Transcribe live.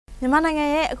မြန်မာနိုင်ငံ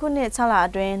ရဲ့အခုနှစ်6လ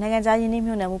အတွင်းနိုင်ငံခြားယင်းနှိမ့်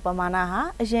မြှုပ်နှံမှုပမာဏဟာ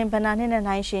အရင်ဘဏ္ဍာနှစ်နဲ့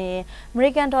နှိုင်းယှဉ်ရင်အမေရိ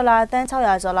ကန်ဒေါ်လာသန်း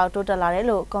600ကျော်လောက်တိုးတက်လာတယ်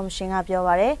လို့ကော်မရှင်ကပြော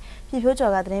ပါတယ်။ပြည်ဖြိုး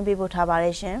ကျော်ကသတင်းပေးပို့ထားပါတ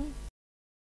ယ်ရှင်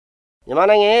။မြန်မာ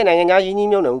နိုင်ငံရဲ့နိုင်ငံခြားယင်းနှိ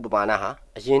မ့်မြှုပ်နှံမှုပမာဏဟာ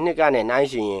အရင်နှစ်ကနဲ့နှိုင်း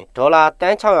ယှဉ်ရင်ဒေါ်လာသ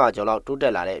န်း600ကျော်လောက်တိုးတ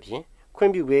က်လာတဲ့အပြင်ခွ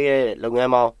င့်ပြုပေးတဲ့လုပ်င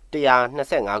န်းပေါင်း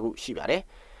125ခုရှိပါတယ်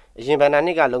။အရင်ဘဏ္ဍာ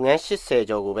နှစ်ကလုပ်ငန်း80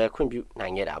ကျော်ကိုပဲခွင့်ပြုနို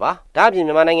င်ခဲ့တာပါ။ဒါ့အပြင်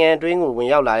မြန်မာနိုင်ငံအတွင်းကိုဝင်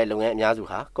ရောက်လာတဲ့လုပ်ငန်းအများစု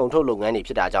ဟာကုန်ထုတ်လုပ်ငန်းတွေ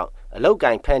ဖြစ်တာကြောင့်အလုပ်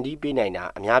ကိုင်ဖန်တီးပေးနိုင်တာ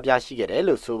အများပြားရှိခဲ့တယ်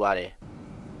လို့ဆိုပါတယ်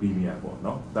။ပြည်မြပေါ့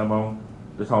နော်။တန်ပေါင်း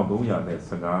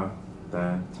1315တ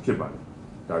န်းဖြစ်ပါတယ်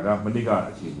။ဒါကမနစ်က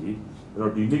အခြေအနေ။အဲ့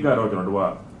တော့ဒီနှစ်ကတော့ကျွန်တော်တို့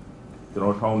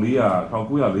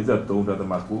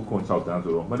1943.996တန်း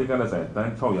ဆိုတော့မနစ်ကနဲ့ဆိုင်တ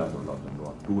န်း600ကျော်လောက်ကျွန်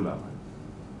တော်တို့တိုးလာပါတယ်။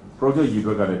 project ရေအ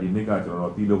တွက်ကလည်းဒီနှစ်ကကျွန်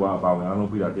တော်တို့တီလိုပါအပါဝင်အား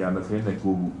လုံးပြီးတာ129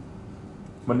ခု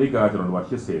မနစ်ကကျွန်တော်တို့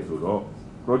80ဆိုတော့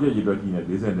project ရေအတွက်ကြီးနေ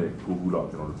49ခုလောက်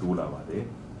ကျွန်တော်တို့တိုးလာပါတယ်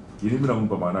။ဒီနေ့မြှုပ်နှံမှု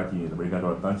ပမာဏကြီးရင်အမေရိကန်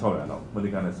ဒေါ်လာတန်း600လောက်မန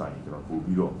စ်ကနဲ့ဆိုင်ကျွန်တော်ပို့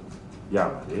ပြီးတော့ရ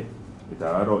ပါတယ်။ဒါ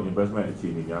ကတော့ investment အခြေ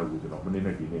အနေများကိုကျွန်တော်မနစ်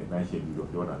နဲ့ဒီနေ့နှိုင်းယှဉ်ပြီးတော့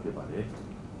ပြောတာဖြစ်ပါတယ်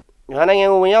။မြန်မာနိုင်ငံ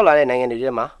ကိုဝင်ရောက်လာတဲ့နိုင်ငံတွေထဲ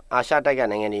မှာအာရှတိုက်က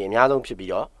နိုင်ငံတွေအများဆုံးဖြစ်ပြီး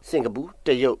တော့စင်ကာပူ၊တ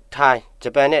ရုတ်၊ထိုင်း၊ဂျ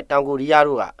ပန်နဲ့တောင်ကိုရီးယား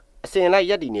တို့ကအစဉ်လိုက်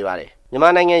ရပ်တည်နေပါတယ်။မြန်မာ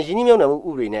နိုင်ငံရင်းနှီးမြှုပ်နှံမှုဥ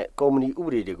ပဒေနဲ့ကုမ္ပဏီဥပ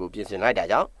ဒေတွေကိုပြင်ဆင်လိုက်တာ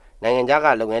ကြောင့်နိုင်ငံခြားက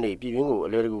လုပ်ငန်းတွေပြည်တွင်းကိုအ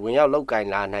လွယ်တကူဝင်ရောက်လုပ်ကိုင်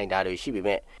လာနိုင်တာတွေရှိပေ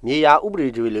မဲ့မြေယာဥပဒေ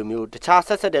တွေလိုမျိုးတခြားဆ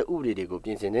က်ဆက်တဲ့ဥပဒေတွေကိုပြ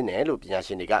င်ဆင်နေတယ်လို့ပညာ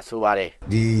ရှင်တွေကဆိုပါတယ်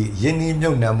။ဒီရင်းနှီး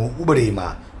မြှုပ်နှံမှုဥပဒေမှာ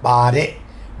ပါတဲ့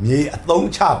မြေအသုံး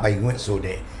ချပိုင်ခွင့်ဆို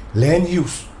တဲ့ land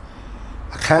use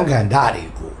အခန်းကဏ္ဍတွေ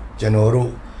ကိုကျွန်တော်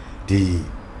တို့ဒီ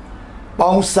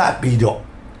ပေါင်းစပ်ပြီးတော့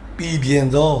ပြည်ပြင်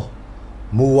သော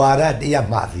မူဝါဒတရား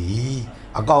မှသည်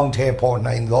အကောင့်ထဲပေါ်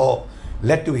နိုင်သောလ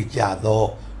က်တွေ့ကျသော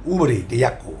ဥပဒေတ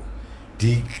ရားကို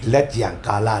ဒီလက်ကျန်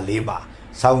ကာလလေးပါ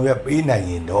ဆောင်ရွက်ပေးနိုင်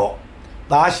ရင်တော့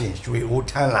သားရှင်ရွှေအိုး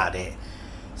ထမ်းလာတဲ့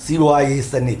စီးပွားရေး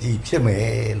စနစ်ကြီးဖြစ်မ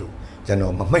ယ်လို့ကျွန်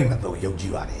တော်မမှိတ်မသုံယုံကြ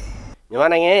ည်ပါတယ်မြန်မာ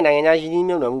နိုင်ငံရဲ့နိုင်ငံခြားယင်းနှိမ့်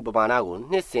မြှုပ်နှံမှုပမာဏကို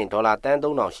နှစ်စဉ်ဒေါ်လာတန်း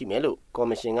3000ရှိမယ်လို့ကော်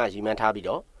မရှင်ကရည်မှန်းထားပြီး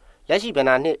တော့လက်ရှိဘဏ္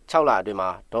ဍာနှစ်6လအတွင်းမှာ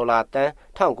ဒေါ်လာတန်း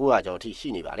1900ကျော်အထိရှိ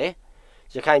နေပါတယ်။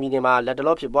ရခိုင်ပြည်နယ်မှာလက်တ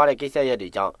လောဖြစ်ပွားတဲ့ကိစ္စရပ်တွေ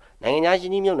ကြောင့်နိုင်ငံခြားယ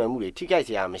င်းနှိမ့်မြှုပ်နှံမှုတွေထိခိုက်เ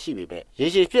สียရမရှိပေမဲ့ရေ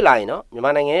ရှည်ဖြစ်လာရင်တော့မြန်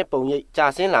မာနိုင်ငံရဲ့ပုံရိပ်ကျ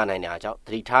ဆင်းလာနိုင်တာကြောင့်သ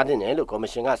တိထားသင့်တယ်လို့ကော်မ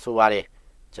ရှင်ကဆိုပါတယ်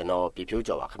။ကျွန်တော်ပြည်ဖြိုး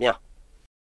ကျော်ပါခင်ဗျာ။